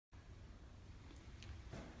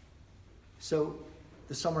So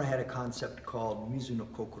the samurai had a concept called Mizo No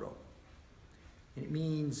Kokoro. And it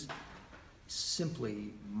means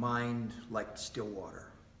simply mind like still water,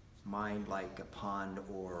 mind like a pond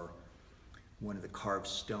or one of the carved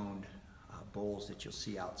stone bowls that you'll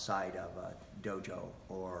see outside of a dojo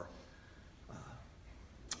or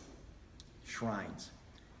shrines.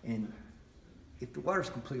 And if the water is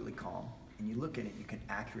completely calm and you look at it, you can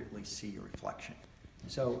accurately see your reflection.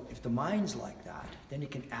 So if the mind's like that, then you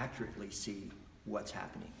can accurately see what's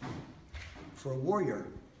happening. For a warrior,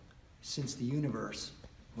 since the universe,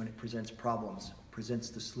 when it presents problems, presents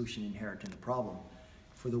the solution inherent in the problem,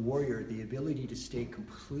 for the warrior, the ability to stay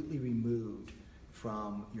completely removed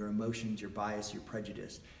from your emotions, your bias, your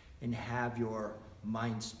prejudice, and have your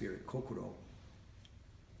mind spirit, kokoro,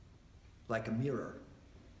 like a mirror,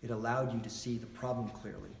 it allowed you to see the problem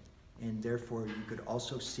clearly, and therefore you could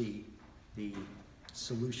also see the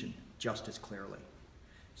solution just as clearly.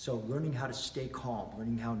 So learning how to stay calm,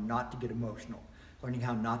 learning how not to get emotional, learning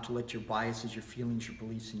how not to let your biases, your feelings, your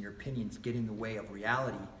beliefs, and your opinions get in the way of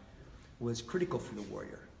reality was critical for the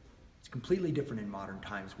warrior. It's completely different in modern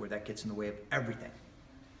times where that gets in the way of everything.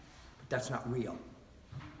 But that's not real.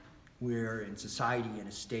 We're in society in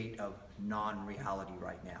a state of non-reality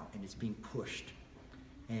right now, and it's being pushed.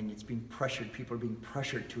 And it's being pressured, people are being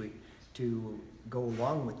pressured to go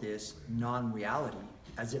along with this non-reality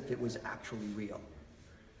as if it was actually real.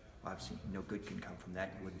 Obviously, no good can come from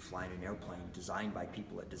that. You wouldn't fly in an airplane designed by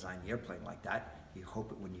people that designed the airplane like that. You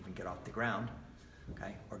hope it wouldn't even get off the ground,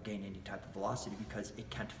 okay, or gain any type of velocity because it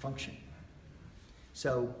can't function.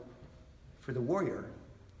 So, for the warrior,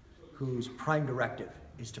 whose prime directive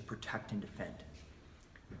is to protect and defend,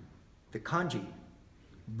 the kanji,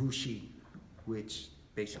 bushi, which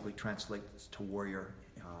basically translates to warrior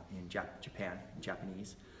in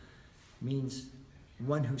Japanese, means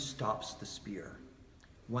one who stops the spear,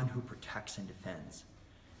 one who protects and defends.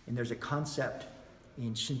 And there's a concept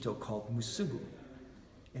in Shinto called musubu.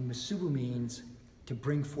 And musubu means to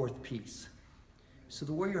bring forth peace. So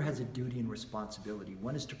the warrior has a duty and responsibility.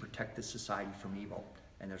 One is to protect the society from evil,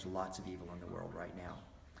 and there's lots of evil in the world right now.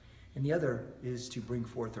 And the other is to bring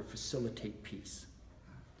forth or facilitate peace.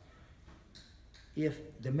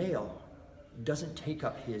 If the male doesn't take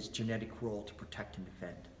up his genetic role to protect and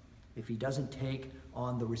defend, if he doesn't take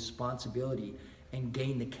on the responsibility and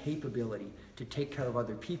gain the capability to take care of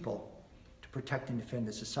other people, to protect and defend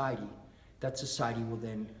the society, that society will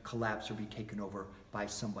then collapse or be taken over by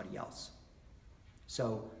somebody else.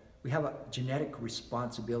 So we have a genetic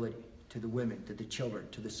responsibility to the women, to the children,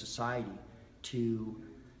 to the society to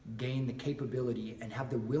gain the capability and have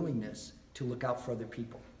the willingness to look out for other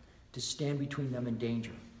people, to stand between them and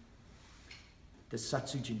danger. The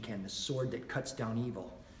Satsujinken, the sword that cuts down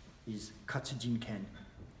evil, is Katsujinken,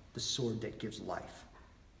 the sword that gives life.